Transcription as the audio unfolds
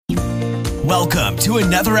Welcome to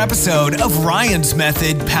another episode of Ryan's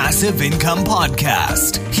Method Passive Income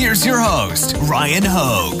Podcast. Here's your host, Ryan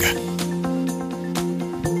Hogue.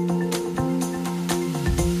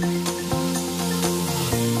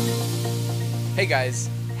 Hey guys,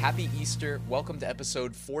 happy Easter. Welcome to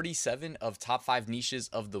episode 47 of Top 5 Niches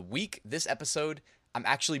of the Week. This episode, I'm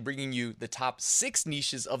actually bringing you the top 6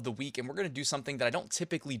 niches of the week, and we're going to do something that I don't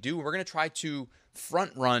typically do. We're going to try to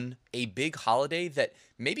front run a big holiday that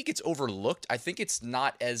maybe gets overlooked. I think it's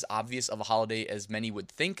not as obvious of a holiday as many would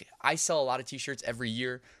think. I sell a lot of t-shirts every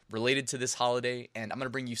year related to this holiday, and I'm going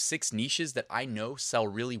to bring you 6 niches that I know sell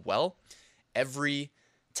really well every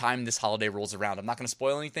time this holiday rolls around. I'm not going to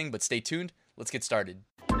spoil anything, but stay tuned. Let's get started.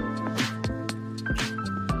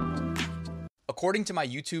 According to my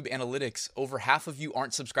YouTube analytics, over half of you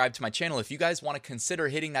aren't subscribed to my channel. If you guys want to consider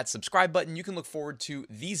hitting that subscribe button, you can look forward to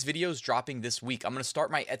these videos dropping this week. I'm going to start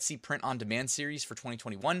my Etsy print on demand series for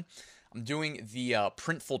 2021. I'm doing the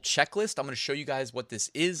Printful checklist. I'm going to show you guys what this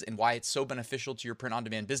is and why it's so beneficial to your print on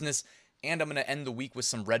demand business. And I'm going to end the week with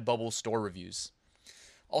some Redbubble store reviews.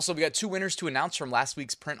 Also, we got 2 winners to announce from last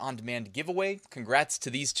week's print-on-demand giveaway. Congrats to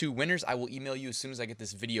these 2 winners. I will email you as soon as I get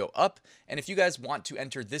this video up. And if you guys want to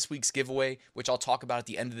enter this week's giveaway, which I'll talk about at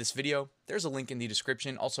the end of this video, there's a link in the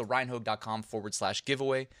description. Also,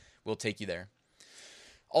 ryanhogue.com/giveaway will take you there.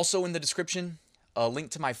 Also in the description, a link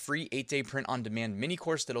to my free 8-day print-on-demand mini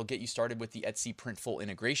course that'll get you started with the Etsy Printful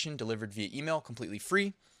integration delivered via email, completely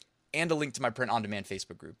free, and a link to my print-on-demand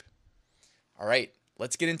Facebook group. All right,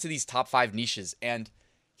 let's get into these top 5 niches. And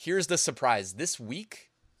here's the surprise. This week,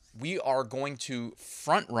 we are going to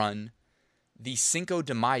front run the Cinco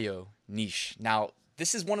de Mayo niche. Now,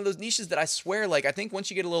 this is one of those niches that I swear, I think once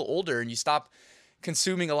you get a little older and you stop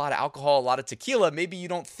consuming a lot of alcohol, a lot of tequila, maybe you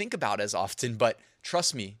don't think about as often. But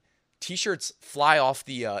trust me, t-shirts fly off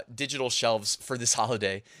the digital shelves for this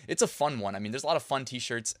holiday. It's a fun one. I mean, there's a lot of fun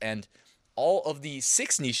t-shirts, and all of the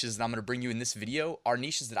 6 niches that I'm going to bring you in this video are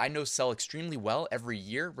niches that I know sell extremely well every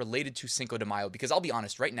year related to Cinco de Mayo. Because I'll be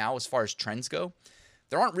honest, right now, as far as trends go,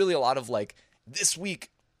 there aren't really a lot of this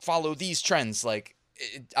week, follow these trends.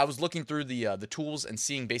 I was looking through the tools and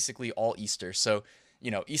seeing basically all Easter. So,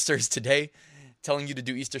 Easter is today. Telling you to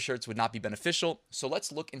do Easter shirts would not be beneficial. So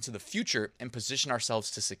let's look into the future and position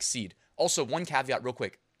ourselves to succeed. Also, one caveat real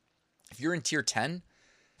quick. If you're in tier 10,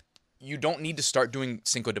 you don't need to start doing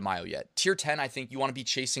Cinco de Mayo yet. Tier 10, I think you want to be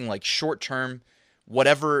chasing short-term,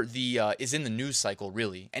 whatever the is in the news cycle,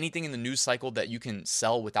 really. Anything in the news cycle that you can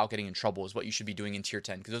sell without getting in trouble is what you should be doing in tier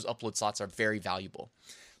 10, because those upload slots are very valuable.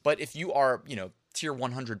 But if you are, tier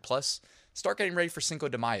 100 plus, start getting ready for Cinco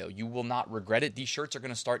de Mayo. You will not regret it. These shirts are going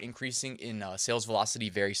to start increasing in sales velocity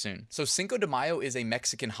very soon. So Cinco de Mayo is a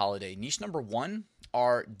Mexican holiday. Niche number 1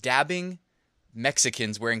 are dabbing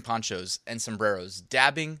Mexicans wearing ponchos and sombreros,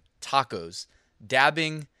 dabbing tacos,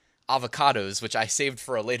 dabbing avocados, which I saved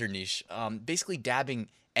for a later niche, basically dabbing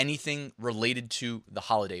anything related to the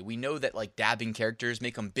holiday. We know that dabbing characters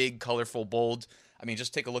make them big, colorful, bold. I mean,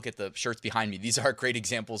 just take a look at the shirts behind me. These are great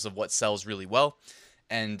examples of what sells really well.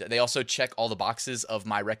 And they also check all the boxes of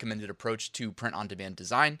my recommended approach to print-on-demand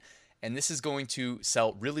design. And this is going to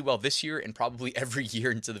sell really well this year and probably every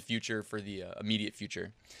year into the future for the immediate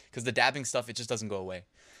future. Because the dabbing stuff, it just doesn't go away.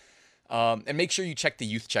 And make sure you check the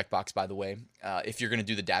youth checkbox, by the way, if you're going to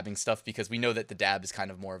do the dabbing stuff, because we know that the dab is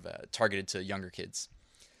kind of more of a targeted to younger kids.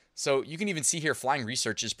 So you can even see here, Flying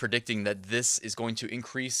Research is predicting that this is going to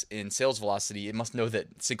increase in sales velocity. It must know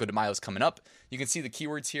that Cinco de Mayo is coming up. You can see the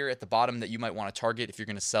keywords here at the bottom that you might want to target if you're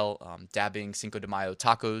going to sell dabbing, Cinco de Mayo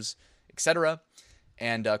tacos, etc.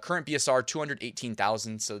 And current BSR,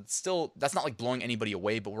 218,000. So it's still, that's not blowing anybody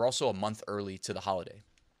away, but we're also a month early to the holiday.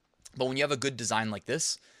 But when you have a good design like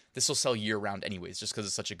this will sell year-round anyways, just because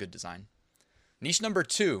it's such a good design. Niche number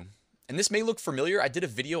 2, and this may look familiar. I did a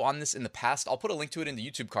video on this in the past. I'll put a link to it in the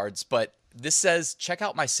YouTube cards, but this says, check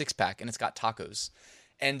out my 6-pack, and it's got tacos.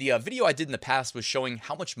 And the video I did in the past was showing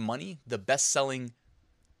how much money the best-selling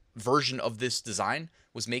version of this design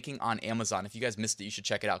was making on Amazon. If you guys missed it, you should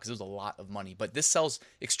check it out, because it was a lot of money. But this sells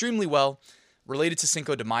extremely well related to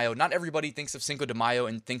Cinco de Mayo. Not everybody thinks of Cinco de Mayo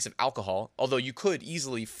and thinks of alcohol, although you could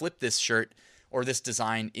easily flip this shirt or this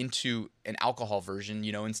design into an alcohol version.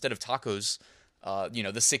 Instead of tacos,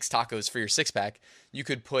 the 6 tacos for your 6-pack, you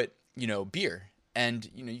could put, beer. And,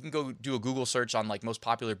 you can go do a Google search on most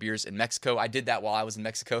popular beers in Mexico. I did that while I was in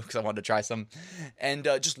Mexico because I wanted to try some. And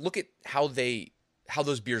just look at how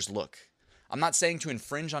those beers look. I'm not saying to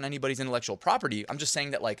infringe on anybody's intellectual property. I'm just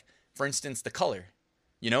saying that, for instance, the color,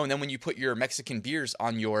 and then when you put your Mexican beers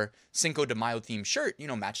on your Cinco de Mayo themed shirt,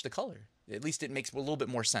 match the color. At least it makes a little bit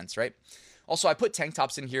more sense, right? Also, I put tank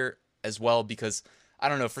tops in here as well because I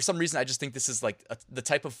don't know. For some reason, I just think this is like the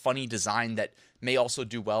type of funny design that may also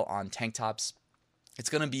do well on tank tops. It's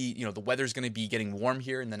going to be, the weather's going to be getting warm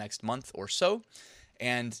here in the next month or so.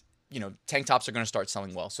 And, tank tops are going to start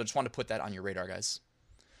selling well. So I just want to put that on your radar, guys.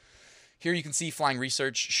 Here you can see Flying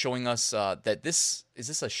Research showing us that is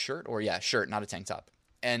this a shirt? Or yeah, shirt, not a tank top.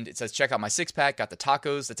 And it says, check out my six-pack, got the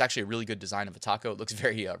tacos. That's actually a really good design of a taco. It looks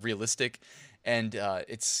very realistic. And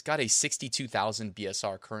it's got a 62,000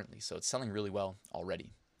 BSR currently, so it's selling really well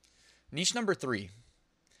already. Niche number 3.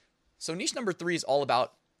 So niche number 3 is all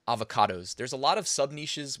about avocados. There's a lot of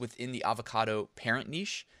sub-niches within the avocado parent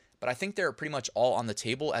niche, but I think they're pretty much all on the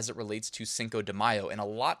table as it relates to Cinco de Mayo. And a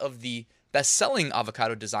lot of the best-selling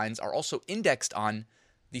avocado designs are also indexed on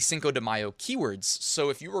the Cinco de Mayo keywords. So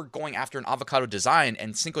if you were going after an avocado design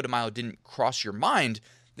and Cinco de Mayo didn't cross your mind,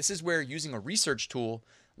 this is where using a research tool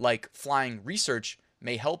like Flying Research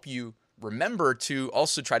may help you remember to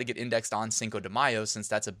also try to get indexed on Cinco de Mayo, since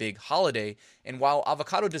that's a big holiday. And while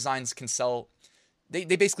avocado designs can sell, they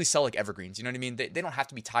basically sell like evergreens, you know what I mean? They don't have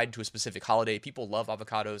to be tied to a specific holiday. People love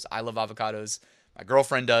avocados. I love avocados. My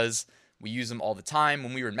girlfriend does. We use them all the time.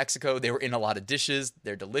 When we were in Mexico, they were in a lot of dishes.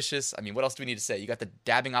 They're delicious. I mean, what else do we need to say? You got the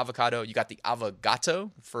dabbing avocado. You got the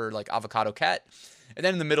avogato for like avocado cat. And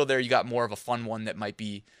then in the middle there, you got more of a fun one that might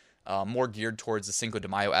be more geared towards the Cinco de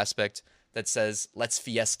Mayo aspect that says, let's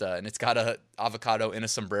fiesta. And it's got a avocado in a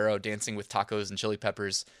sombrero dancing with tacos and chili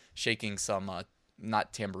peppers, shaking some,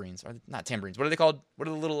 not tambourines. Not tambourines. What are they called? What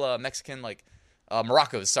are the little Mexican, like,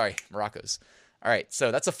 maracas? Sorry, maracas. All right,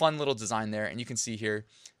 so that's a fun little design there. And you can see here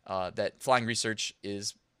that Flying Research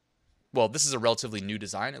is, well, this is a relatively new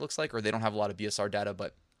design, it looks like, or they don't have a lot of BSR data,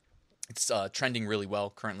 but it's trending really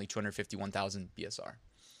well, currently 251,000 BSR.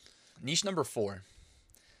 Niche number 4.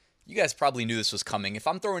 You guys probably knew this was coming. If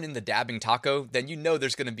I'm throwing in the dabbing taco, then you know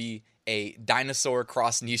there's going to be a dinosaur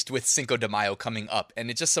cross niched with Cinco de Mayo coming up. And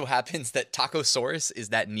it just so happens that Tacosaurus is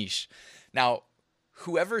that niche. Now,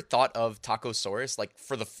 whoever thought of Tacosaurus,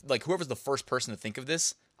 whoever's the first person to think of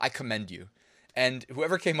this, I commend you. And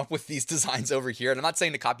whoever came up with these designs over here, and I'm not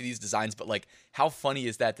saying to copy these designs, but like, how funny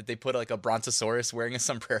is that they put like a brontosaurus wearing a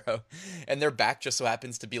sombrero and their back just so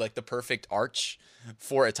happens to be like the perfect arch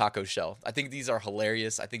for a taco shell. I think these are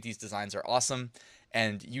hilarious. I think these designs are awesome.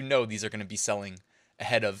 And these are going to be selling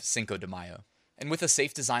ahead of Cinco de Mayo. And with a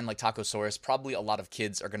safe design like Tacosaurus, probably a lot of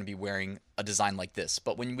kids are going to be wearing a design like this.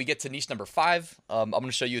 But when we get to niche number 5, I'm going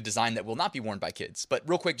to show you a design that will not be worn by kids. But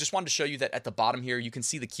real quick, just wanted to show you that at the bottom here, you can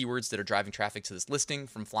see the keywords that are driving traffic to this listing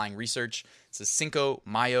from Flying Research. It says Cinco,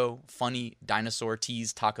 Mayo, funny, dinosaur,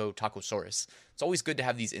 tease, taco, Tacosaurus. It's always good to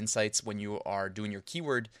have these insights when you are doing your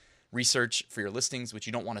keyword research for your listings, which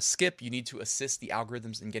you don't want to skip. You need to assist the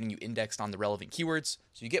algorithms in getting you indexed on the relevant keywords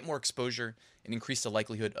so you get more exposure and increase the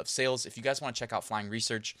likelihood of sales. If you guys want to check out Flying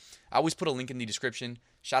Research, I always put a link in the description.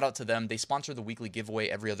 Shout out to them. They sponsor the weekly giveaway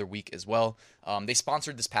every other week as well. They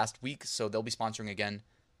sponsored this past week, so they'll be sponsoring again,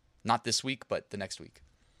 not this week, but the next week.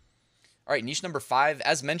 All right, niche number 5.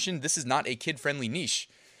 As mentioned, this is not a kid-friendly niche.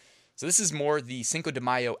 So this is more the Cinco de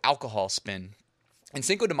Mayo alcohol spin. And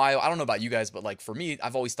Cinco de Mayo, I don't know about you guys, but like for me,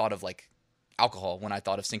 I've always thought of like alcohol when I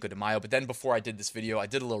thought of Cinco de Mayo. But then before I did this video, I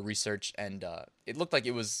did a little research, and it looked like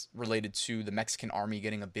it was related to the Mexican army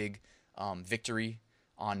getting a big victory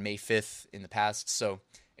on May 5th in the past. So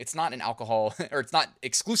it's not an alcohol, or it's not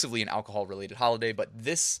exclusively an alcohol-related holiday, but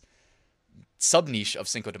this sub-niche of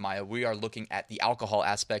Cinco de Mayo, we are looking at the alcohol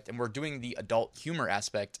aspect, and we're doing the adult humor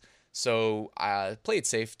aspect. So play it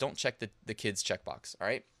safe. Don't check the kids checkbox, all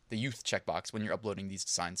right? The youth checkbox when you're uploading these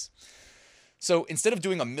designs. So instead of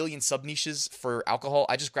doing a million sub niches for alcohol,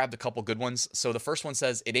 I just grabbed a couple good ones. So the first one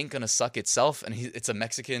says, it ain't gonna suck itself. And it's a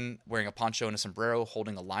Mexican wearing a poncho and a sombrero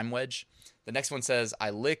holding a lime wedge. The next one says, I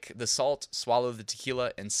lick the salt, swallow the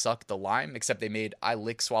tequila, and suck the lime. Except they made I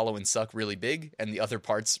lick, swallow, and suck really big, and the other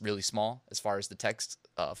parts really small as far as the text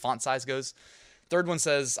font size goes. Third one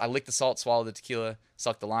says, I lick the salt, swallow the tequila,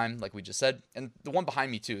 suck the lime, like we just said. And the one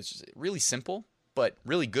behind me too is just really simple, but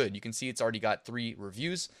really good. You can see it's already got 3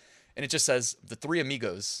 reviews, and it just says the 3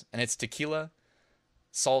 amigos, and it's tequila,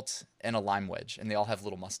 salt, and a lime wedge, and they all have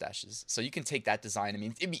little mustaches. So you can take that design. I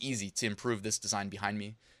mean, it'd be easy to improve this design behind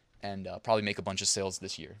me and probably make a bunch of sales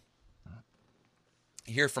this year.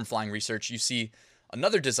 Here from Flying Research, you see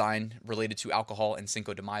another design related to alcohol and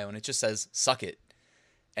Cinco de Mayo, and it just says suck it.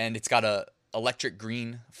 And it's got a electric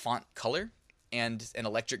green font color and an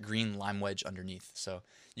electric green lime wedge underneath. So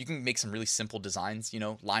you can make some really simple designs,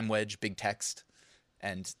 lime wedge, big text,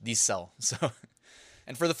 and these sell. So,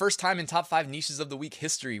 and for the first time in top 5 niches of the week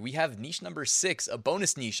history, we have niche number 6, a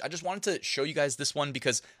bonus niche. I just wanted to show you guys this one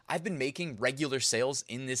because I've been making regular sales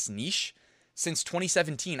in this niche since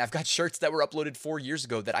 2017, I've got shirts that were uploaded 4 years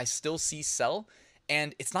ago that I still see sell.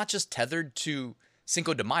 And it's not just tethered to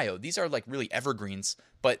Cinco de Mayo. These are like really evergreens,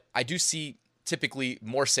 but I do see typically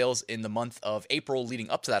more sales in the month of April leading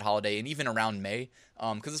up to that holiday and even around May,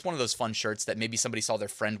 because it's one of those fun shirts that maybe somebody saw their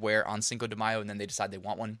friend wear on Cinco de Mayo and then they decide they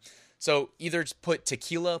want one. So either just put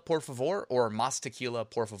tequila por favor or mas tequila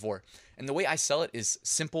por favor. And the way I sell it is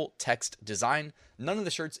simple text design. None of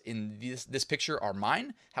the shirts in this picture are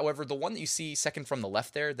mine. However, the one that you see second from the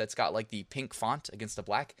left there that's got like the pink font against the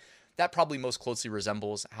black, that probably most closely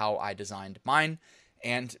resembles how I designed mine.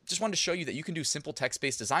 And just wanted to show you that you can do simple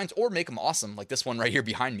text-based designs or make them awesome, like this one right here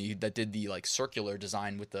behind me that did the like circular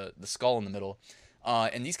design with the skull in the middle.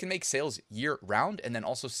 And these can make sales year round and then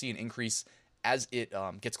also see an increase as it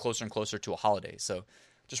gets closer and closer to a holiday. So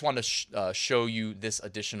just wanted to show you this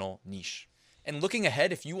additional niche. And looking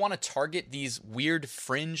ahead, if you want to target these weird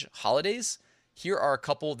fringe holidays, here are a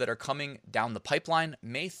couple that are coming down the pipeline.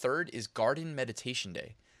 May 3rd is Garden Meditation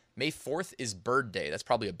Day. May 4th is Bird Day. That's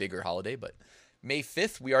probably a bigger holiday, but May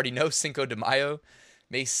 5th, we already know Cinco de Mayo.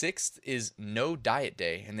 May 6th is No Diet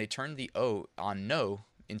Day, and they turned the O on no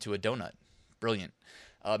into a donut. Brilliant.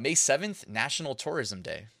 May 7th, National Tourism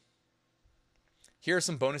Day. Here are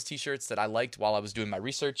some bonus t-shirts that I liked while I was doing my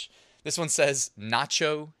research. This one says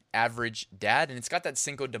Nacho Average Dad, and it's got that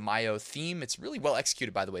Cinco de Mayo theme. It's really well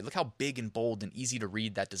executed, by the way. Look how big and bold and easy to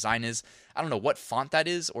read that design is. I don't know what font that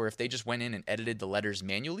is or if they just went in and edited the letters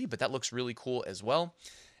manually, but that looks really cool as well.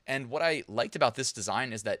 And what I liked about this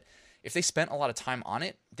design is that if they spent a lot of time on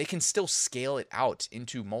it, they can still scale it out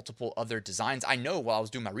into multiple other designs. I know while I was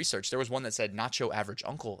doing my research, there was one that said Nacho Average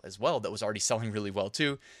Uncle as well that was already selling really well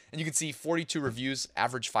too. And you can see 42 reviews,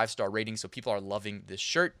 average 5-star rating. So people are loving this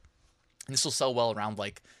shirt. And this will sell well around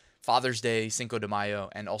like Father's Day, Cinco de Mayo,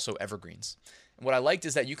 and also evergreens. And what I liked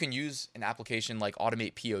is that you can use an application like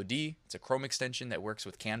Automate POD. It's a Chrome extension that works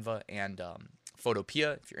with Canva and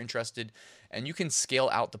Photopea if you're interested. And you can scale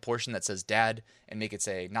out the portion that says dad and make it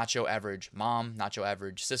say Nacho Average Mom, Nacho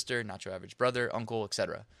Average Sister, Nacho Average Brother, Uncle,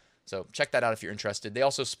 etc. So check that out if you're interested. They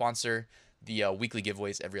also sponsor the weekly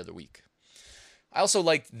giveaways every other week. I also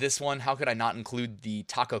liked this one. How could I not include the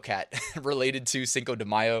Taco Cat related to Cinco de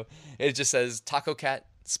Mayo? It just says Taco Cat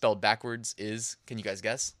spelled backwards is, can you guys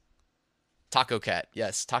guess? Taco Cat.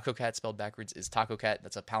 Yes, Taco Cat spelled backwards is Taco Cat.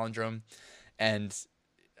 That's a palindrome. And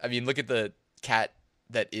I mean, look at the cat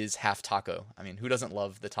that is half taco. I mean, who doesn't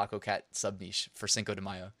love the Taco Cat sub niche for Cinco de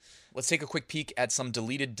Mayo? Let's take a quick peek at some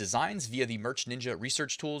deleted designs via the Merch Ninja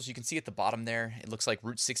research tools. You can see at the bottom there, it looks like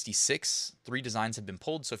Route 66. 3 designs have been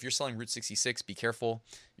pulled. So if you're selling Route 66, be careful.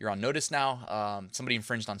 You're on notice now. Somebody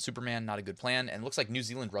infringed on Superman, not a good plan. And it looks like New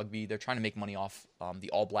Zealand Rugby, they're trying to make money off the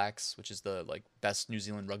All Blacks, which is the like best New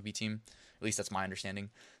Zealand rugby team. At least that's my understanding.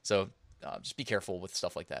 So just be careful with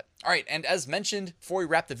stuff like that. All right, and as mentioned, before we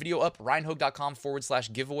wrap the video up,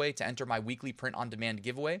 ryanhogue.com/giveaway to enter my weekly print-on-demand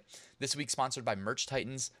giveaway. This week sponsored by Merch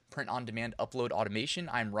Titans print-on-demand upload automation.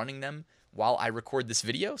 I'm running them while I record this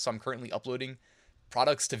video, so I'm currently uploading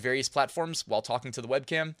products to various platforms while talking to the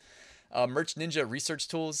webcam. Merch Ninja research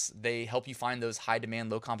tools, they help you find those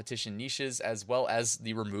high-demand, low-competition niches, as well as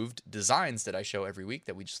the removed designs that I show every week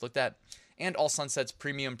that we just looked at. And All Sunsets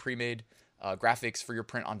premium pre-made graphics for your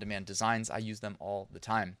print-on-demand designs. I use them all the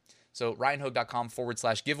time. So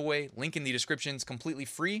ryanhogue.com/giveaway. Link in the description is completely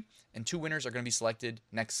free, and 2 winners are going to be selected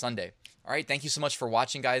next Sunday. All right, thank you so much for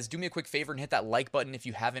watching, guys. Do me a quick favor and hit that like button if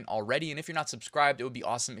you haven't already. And if you're not subscribed, it would be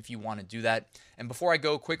awesome if you want to do that. And before I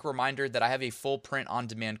go, quick reminder that I have a full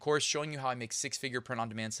print-on-demand course showing you how I make 6-figure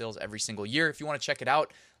print-on-demand sales every single year. If you want to check it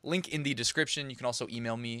out, link in the description. You can also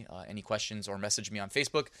email me any questions or message me on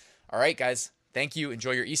Facebook. All right, guys. Thank you.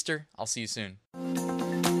 Enjoy your Easter. I'll see you soon.